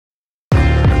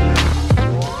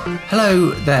Hello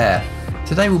there.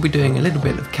 Today we'll be doing a little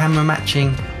bit of camera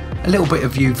matching, a little bit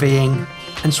of UVing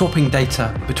and swapping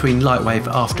data between LightWave,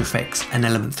 After Effects and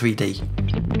Element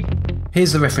 3D.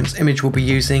 Here's the reference image we'll be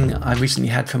using I recently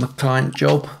had from a client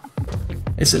job.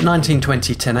 It's at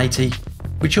 1920 1080,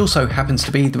 which also happens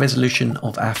to be the resolution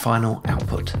of our final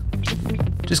output.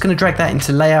 Just going to drag that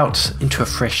into layout into a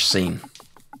fresh scene.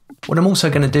 What I'm also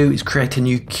going to do is create a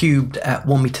new cubed at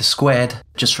 1 meter squared,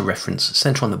 just for reference,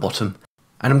 center on the bottom.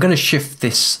 And I'm going to shift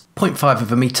this 0.5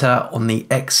 of a meter on the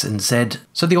X and Z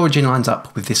so the origin lines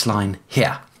up with this line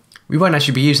here. We won't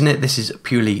actually be using it, this is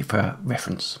purely for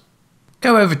reference.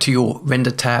 Go over to your render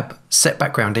tab, set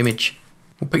background image.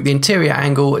 We'll pick the interior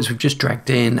angle as we've just dragged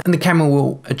in and the camera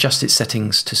will adjust its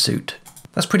settings to suit.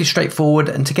 That's pretty straightforward,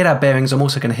 and to get our bearings I'm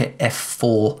also going to hit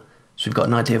F4 so we've got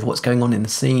an idea of what's going on in the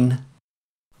scene.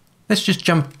 Let's just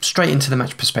jump straight into the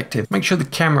match perspective. Make sure the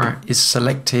camera is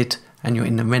selected and you're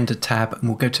in the render tab, and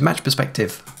we'll go to match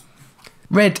perspective.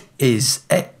 Red is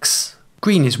X,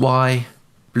 green is Y,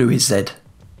 blue is Z.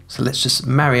 So let's just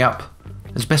marry up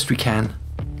as best we can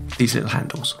these little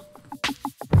handles.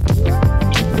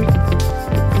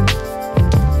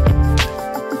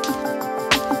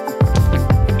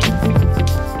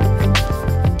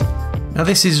 Now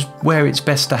this is where it's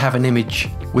best to have an image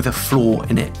with a flaw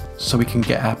in it so we can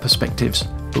get our perspectives,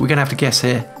 but we're going to have to guess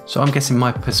here. So I'm guessing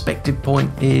my perspective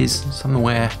point is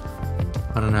somewhere,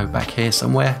 I don't know, back here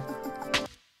somewhere.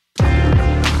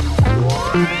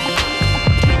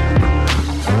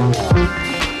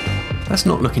 That's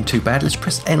not looking too bad. Let's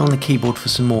press N on the keyboard for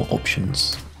some more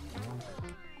options.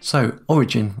 So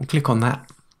origin, we'll click on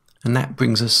that and that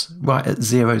brings us right at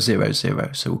 0, 0,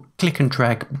 0. So we'll click and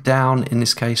drag down in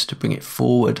this case to bring it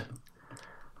forward.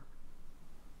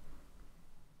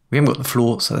 We haven't got the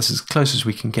floor, so that's as close as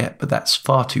we can get, but that's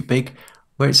far too big.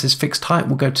 Where it says fixed height,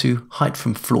 we'll go to height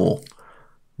from floor.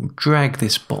 We'll drag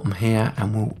this bottom here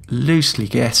and we'll loosely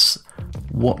guess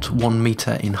what 1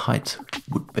 meter in height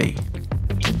would be.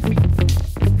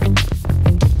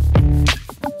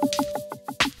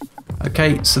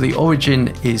 Okay, so the origin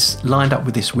is lined up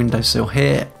with this windowsill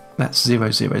here. That's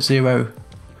 0, 0, 0,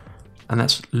 and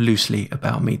that's loosely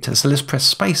about a meter. So let's press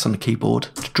space on the keyboard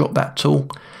to drop that tool.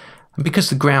 And because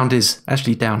the ground is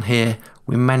actually down here,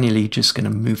 we're manually just going to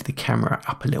move the camera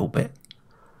up a little bit.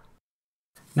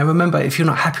 Now remember, if you're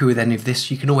not happy with any of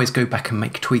this, you can always go back and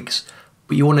make tweaks,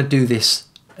 but you want to do this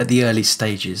at the early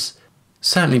stages,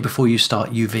 certainly before you start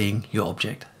UVing your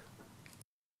object.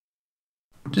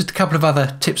 Just a couple of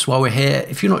other tips while we're here.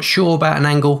 If you're not sure about an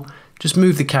angle, just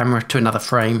move the camera to another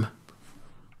frame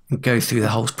and go through the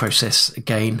whole process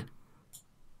again.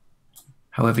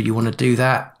 However you want to do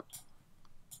that.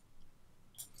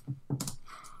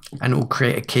 And it will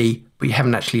create a key, but you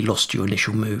haven't actually lost your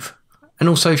initial move. And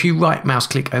also if you right mouse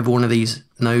click over one of these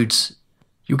nodes,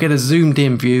 you'll get a zoomed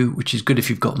in view, which is good if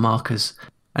you've got markers.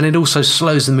 And it also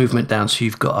slows the movement down so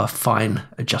you've got a fine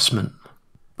adjustment.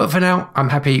 But for now, I'm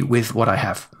happy with what I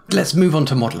have. Let's move on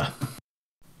to Modeler.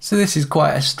 So this is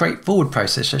quite a straightforward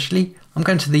process actually. I'm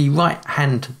going to the right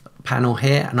hand panel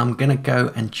here and I'm going to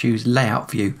go and choose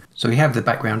layout view. So we have the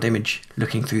background image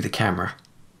looking through the camera.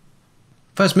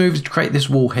 First move is to create this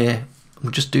wall here.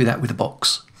 We'll just do that with a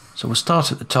box. So we'll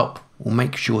start at the top. We'll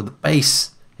make sure the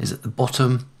base is at the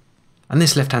bottom. And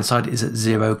this left hand side is at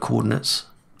 0 coordinates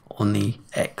on the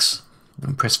X.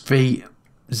 And press V,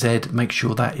 Z, make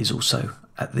sure that is also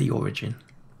at the origin.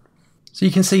 So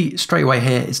you can see straight away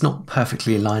here, it's not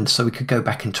perfectly aligned, so we could go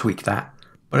back and tweak that.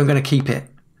 But I'm going to keep it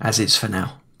as is for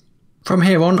now. From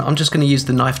here on, I'm just going to use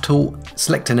the knife tool,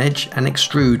 select an edge and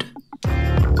extrude.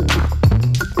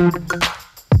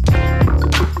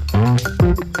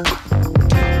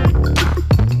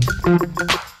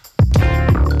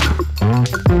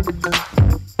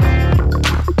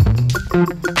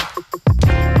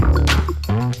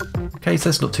 Okay, so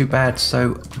that's not too bad.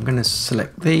 So I'm going to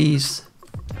select these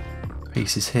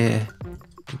pieces here.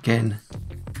 Again,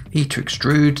 E to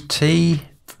extrude, T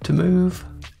to move.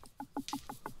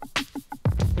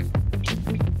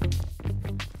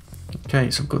 Okay,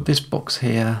 so I've got this box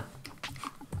here.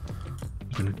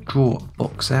 I'm going to draw a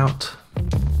box out.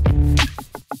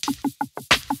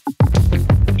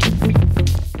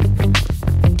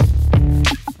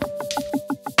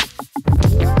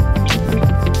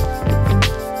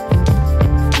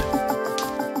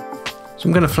 So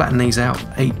I'm going to flatten these out,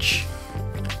 H,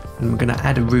 and we're going to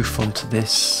add a roof onto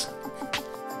this.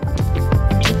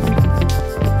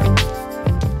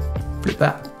 Flip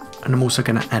that, and I'm also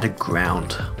going to add a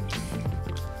ground.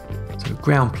 So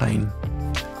ground plane,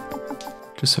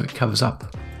 just so it covers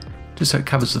up, just so it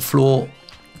covers the floor,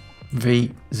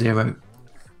 V0.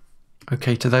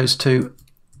 Okay to those two.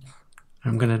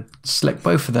 I'm going to select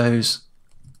both of those,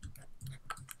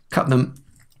 cut them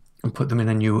and put them in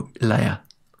a new layer.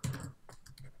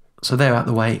 So they're out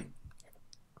the way.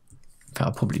 In fact,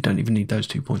 I probably don't even need those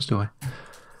 2 points, do I?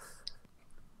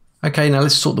 Okay, now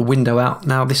let's sort the window out.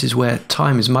 Now this is where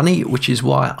time is money, which is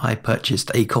why I purchased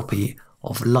a copy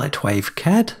of LightWave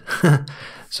CAD.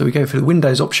 So we go for the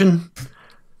Windows option. So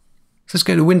let's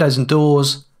go to Windows and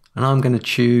Doors, and I'm going to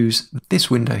choose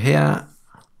this window here.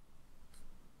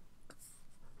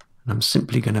 And I'm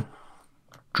simply going to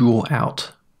draw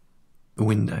out the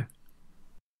window.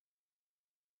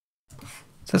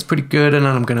 So that's pretty good, and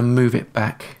then I'm going to move it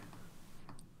back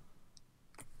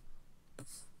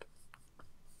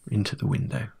into the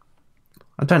window.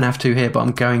 I don't have to here, but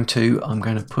I'm going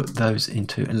to put those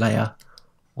into a layer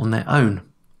on their own.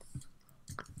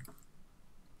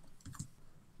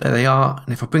 There they are,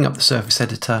 and if I bring up the surface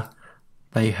editor,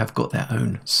 they have got their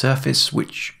own surface,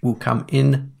 which will come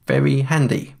in very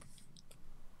handy.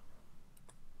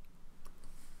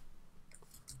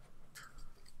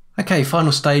 Okay,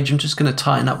 final stage, I'm just going to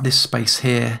tighten up this space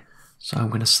here. So I'm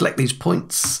going to select these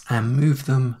points and move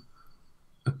them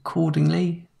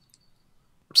accordingly.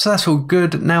 So that's all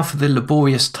good. Now for the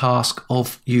laborious task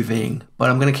of UVing, but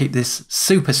I'm going to keep this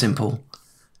super simple,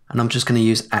 and I'm just going to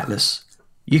use Atlas.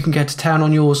 You can go to town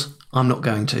on yours, I'm not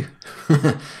going to.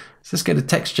 So let's get a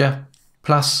texture,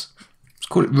 plus, let's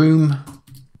call it room,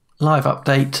 live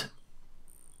update.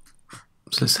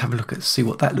 So let's have a look at, see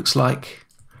what that looks like.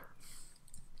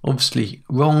 Obviously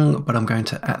wrong, but I'm going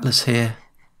to Atlas here.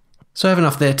 So I have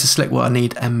enough there to select what I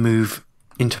need and move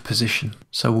into position.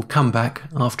 So we'll come back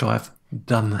after I've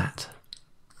done that.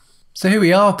 So here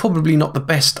we are, probably not the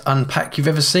best unpack you've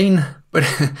ever seen, but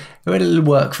it'll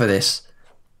work for this.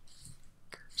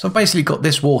 So I've basically got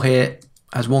this wall here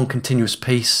as one continuous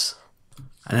piece,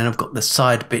 and then I've got the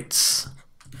side bits.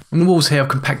 And the walls here are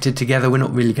compacted together, we're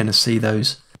not really going to see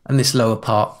those. And this lower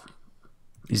part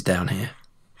is down here.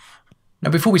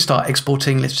 Now before we start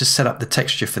exporting, let's just set up the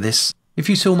texture for this. If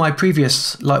you saw my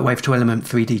previous LightWave to Element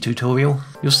 3D tutorial,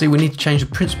 you'll see we need to change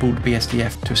the principled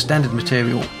BSDF to a standard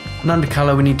material, and under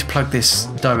color we need to plug this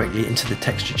directly into the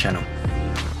texture channel.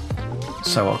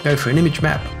 So I'll go for an image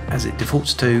map as it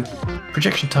defaults to,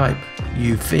 projection type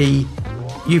UV,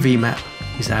 UV map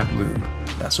is our room.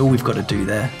 That's all we've got to do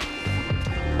there.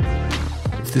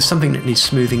 If there's something that needs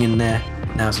smoothing in there,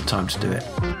 now's the time to do it.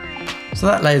 So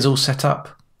that layer's all set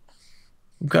up.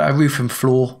 We've got our roof and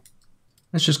floor.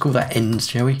 Let's just call that ends,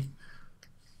 shall we?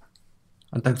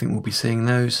 I don't think we'll be seeing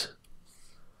those.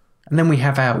 And then we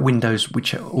have our windows,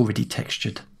 which are already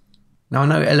textured. Now I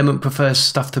know Element prefers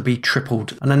stuff to be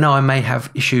tripled, and I know I may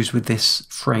have issues with this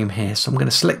frame here, so I'm going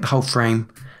to select the whole frame,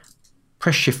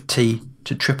 press Shift T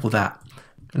to triple that,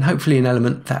 and hopefully in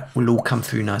Element that will all come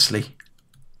through nicely.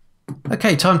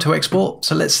 Okay, time to export.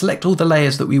 So let's select all the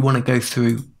layers that we want to go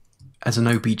through as an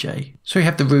OBJ. So we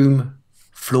have the room,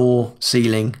 floor,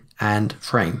 ceiling, and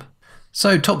frame.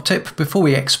 So top tip before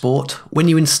we export, when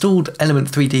you installed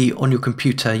Element 3D on your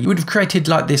computer, you would have created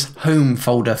like this home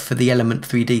folder for the Element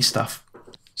 3D stuff.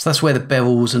 So that's where the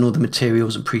bevels and all the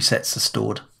materials and presets are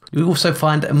stored. You'll also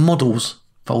find a models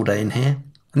folder in here,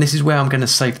 and this is where I'm going to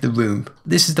save the room.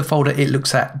 This is the folder it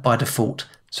looks at by default.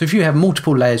 So if you have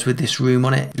multiple layers with this room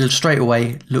on it, it'll straight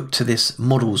away look to this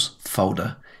models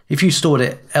folder. If you stored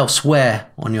it elsewhere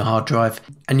on your hard drive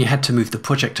and you had to move the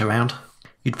project around,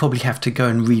 you'd probably have to go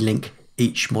and relink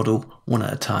each model one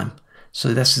at a time.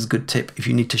 So this is a good tip if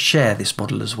you need to share this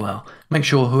model as well. Make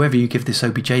sure whoever you give this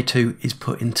OBJ to is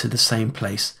put into the same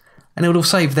place, and it will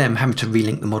save them having to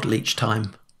relink the model each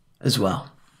time as well.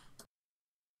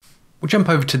 We'll jump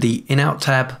over to the In-Out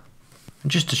tab, and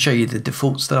just to show you the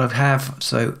defaults that I have.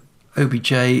 So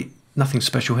OBJ, nothing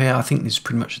special here. I think this is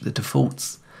pretty much the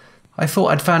defaults. I thought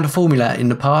I'd found a formula in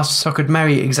the past so I could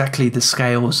marry exactly the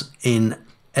scales in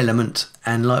Element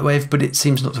and LightWave, but it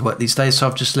seems not to work these days, so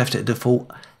I've just left it at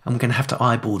default. I'm going to have to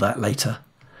eyeball that later.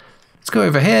 Let's go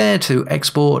over here to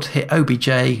export, hit OBJ,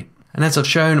 and as I've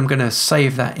shown, I'm going to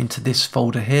save that into this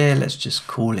folder here. Let's just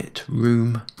call it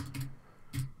room.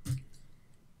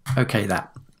 Okay,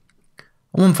 that.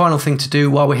 And one final thing to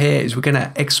do while we're here is we're going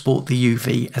to export the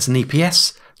UV as an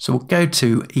EPS. So we'll go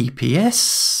to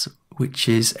EPS, which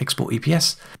is export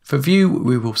EPS. For view,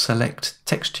 we will select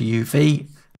text to UV.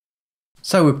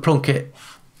 So we'll plonk it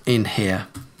in here.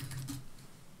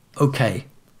 Okay,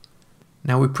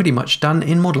 now we're pretty much done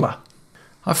in Modeler.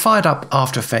 I've fired up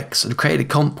After Effects and created a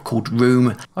comp called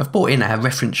Room. I've brought in our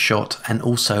reference shot and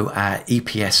also our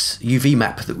EPS UV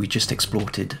map that we just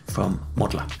exported from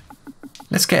Modeler.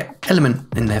 Let's get Element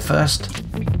in there first.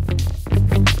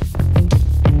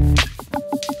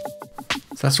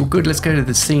 So that's all good. Let's go to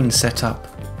the scene setup.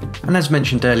 And as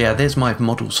mentioned earlier, there's my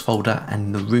models folder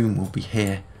and the room will be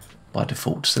here by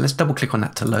default. So let's double click on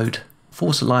that to load.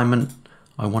 Force alignment,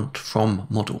 I want from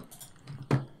model.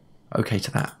 Okay to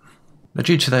that. Now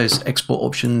due to those export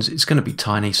options, it's going to be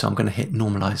tiny, so I'm going to hit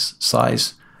normalize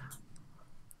size.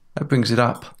 That brings it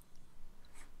up.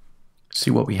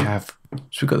 See what we have.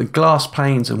 So we've got the glass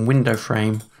panes and window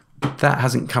frame. That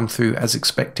hasn't come through as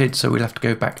expected, so we'll have to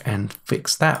go back and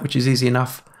fix that, which is easy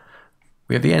enough.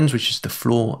 We have the ends, which is the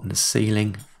floor and the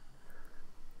ceiling.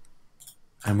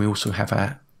 And we also have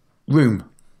our room.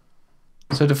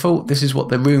 So default, this is what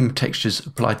the room textures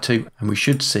applied to, and we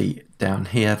should see down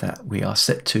here that we are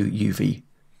set to UV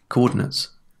coordinates.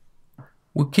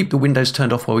 We'll keep the windows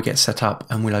turned off while we get set up,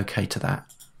 and we'll OK to that.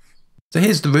 So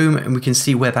here's the room, and we can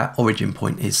see where that origin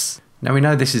point is. Now we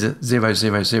know this is at 0,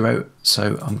 0, 0,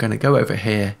 so I'm going to go over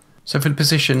here. So for the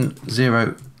position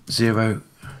 0, 0,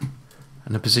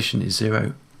 and the position is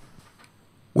 0.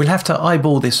 We'll have to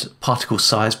eyeball this particle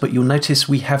size, but you'll notice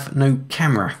we have no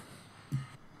camera.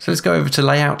 So let's go over to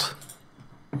layout.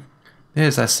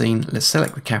 There's our scene. Let's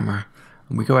select the camera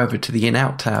and we go over to the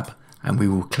in-out tab and we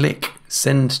will click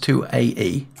send to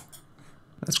AE.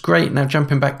 That's great. Now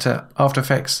jumping back to After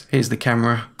Effects, here's the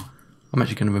camera. I'm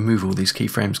actually going to remove all these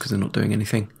keyframes because they're not doing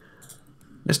anything.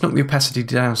 Let's knock the opacity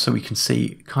down so we can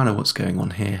see kind of what's going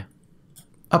on here.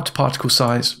 Up to particle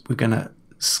size, we're going to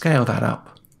scale that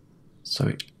up so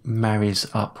it marries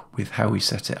up with how we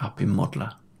set it up in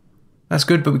Modeler. That's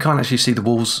good, but we can't actually see the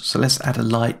walls, so let's add a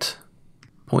light,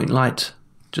 point light,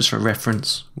 just for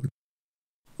reference.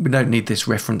 We don't need this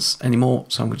reference anymore,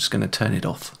 so I'm just going to turn it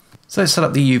off. So let's set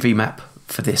up the UV map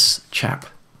for this chap.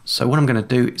 So what I'm going to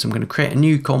do is I'm going to create a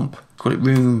new comp, call it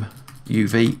room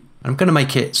UV, and I'm going to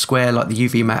make it square like the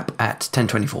UV map at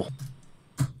 1024.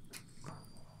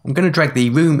 I'm going to drag the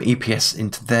room EPS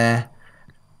into there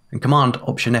and Command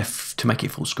Option F to make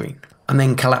it full screen, and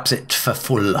then collapse it for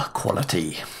full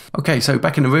quality. Okay, so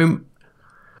back in the room,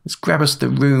 let's grab us the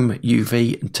room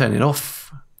UV and turn it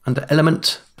off. Under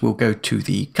Element, we'll go to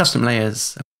the Custom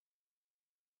Layers.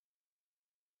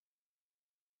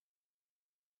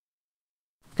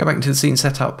 Go back into the scene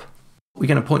setup. We're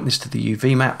going to point this to the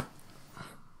UV map.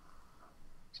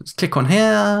 So let's click on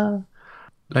here,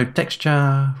 load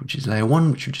texture, which is layer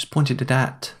 1, which we just pointed it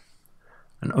at,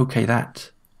 and OK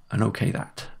that, and OK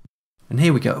that. And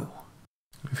here we go.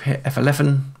 We've hit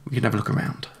F11, we can have a look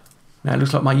around. Now it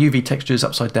looks like my UV texture is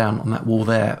upside down on that wall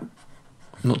there.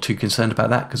 I'm not too concerned about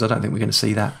that because I don't think we're going to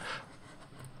see that.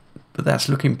 But that's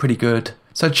looking pretty good.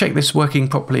 So to check this working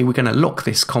properly, we're going to lock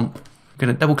this comp. We're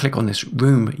going to double click on this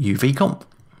room UV comp.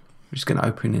 We're just going to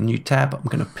open a new tab. I'm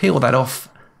going to peel that off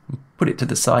and put it to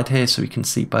the side here so we can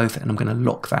see both, and I'm going to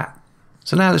lock that.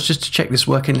 So now let's just check this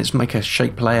working. Let's make a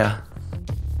shape layer.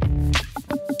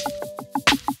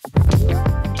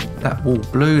 That wall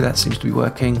blue, that seems to be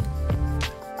working.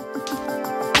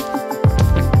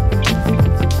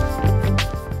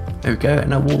 There we go,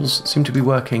 and our walls seem to be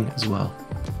working as well.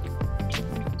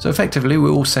 So effectively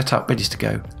we're all set up, ready to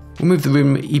go. We'll move the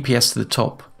room EPS to the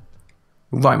top.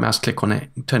 We'll right mouse click on it,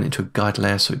 turn it into a guide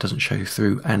layer so it doesn't show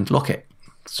through, and lock it.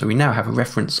 So we now have a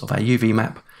reference of our UV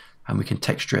map and we can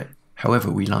texture it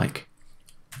however we like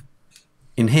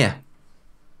in here.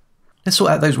 Let's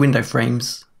sort out those window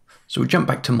frames. So we'll jump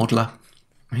back to Modeler.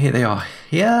 Here they are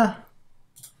here.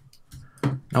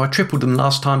 Now I tripled them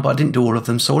last time, but I didn't do all of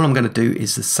them. So all I'm going to do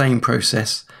is the same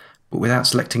process, but without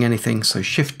selecting anything. So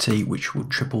Shift T, which will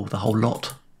triple the whole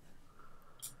lot.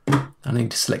 I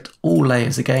need to select all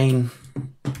layers again.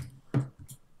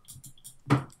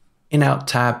 In-out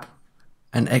tab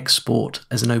and export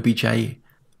as an OBJ. And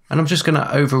I'm just going to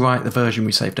overwrite the version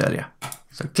we saved earlier.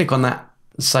 So click on that,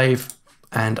 save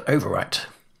and overwrite.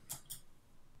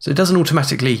 So it doesn't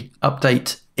automatically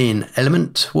update in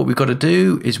Element. What we've got to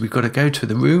do is we've got to go to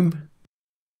the room,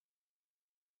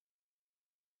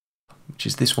 which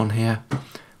is this one here.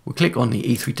 We'll click on the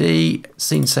E3D,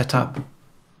 scene setup.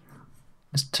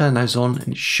 Let's turn those on and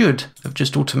it should have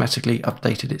just automatically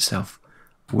updated itself,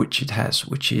 which it has,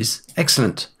 which is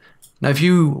excellent. Now, if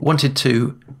you wanted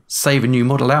to save a new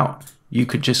model out, you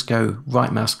could just go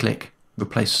right mouse click,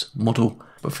 replace model.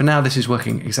 But for now, this is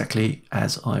working exactly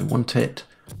as I want it.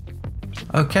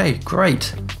 Okay,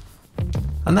 great.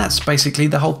 And that's basically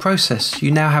the whole process.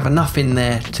 You now have enough in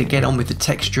there to get on with the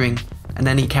texturing and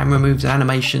any camera moves,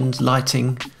 animations,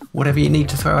 lighting, whatever you need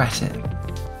to throw at it.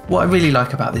 What I really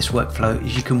like about this workflow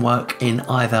is you can work in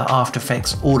either After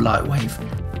Effects or LightWave.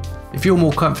 If you're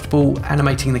more comfortable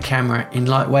animating the camera in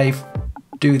LightWave,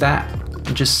 do that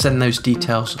and just send those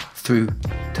details through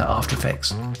to After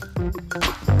Effects.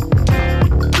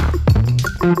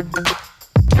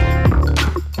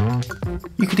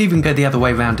 could even go the other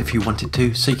way around if you wanted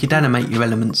to, so you could animate your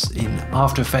elements in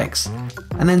After Effects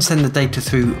and then send the data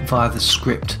through via the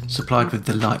script supplied with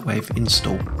the LightWave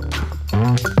install.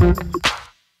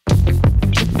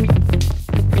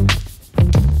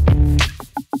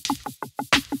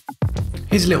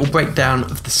 Here's a little breakdown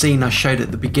of the scene I showed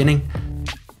at the beginning.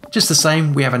 Just the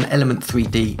same, we have an Element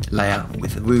 3D layer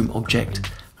with a room object,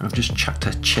 and I've just chucked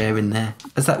a chair in there,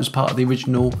 as that was part of the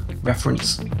original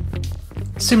reference.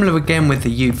 Similar again with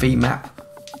the UV map.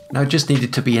 Now it just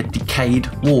needed to be a decayed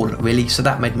wall really, so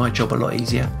that made my job a lot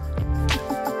easier.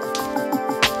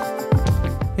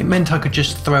 It meant I could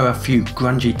just throw a few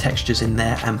grungy textures in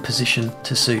there and position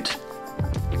to suit.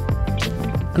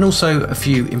 And also a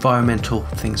few environmental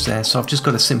things there, so I've just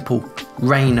got a simple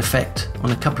rain effect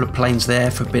on a couple of planes there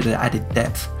for a bit of added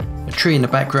depth, a tree in the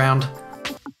background,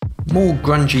 more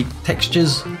grungy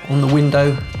textures on the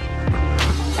window,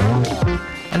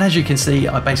 and as you can see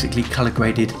I basically colour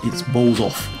graded its balls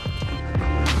off,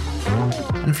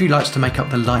 and a few lights to make up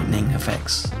the lightning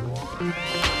effects.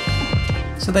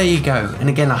 So there you go, and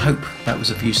again I hope that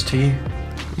was of use to you.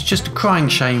 It's just a crying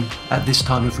shame at this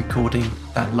time of recording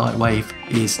that LightWave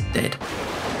is dead.